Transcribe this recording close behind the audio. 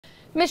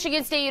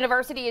Michigan State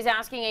University is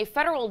asking a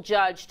federal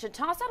judge to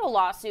toss out a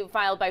lawsuit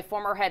filed by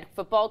former head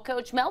football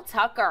coach Mel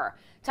Tucker.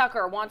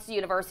 Tucker wants the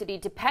university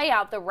to pay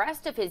out the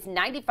rest of his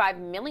 $95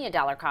 million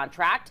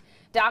contract.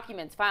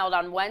 Documents filed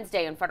on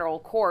Wednesday in federal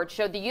court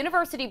showed the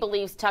university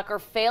believes Tucker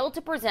failed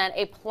to present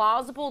a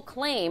plausible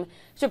claim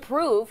to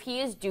prove he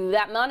is due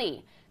that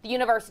money. The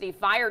university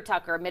fired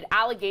Tucker amid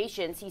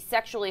allegations he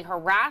sexually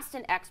harassed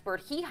an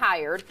expert he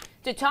hired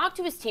to talk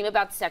to his team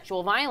about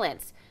sexual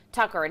violence.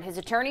 Tucker and his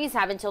attorneys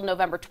have until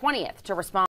November 20th to respond.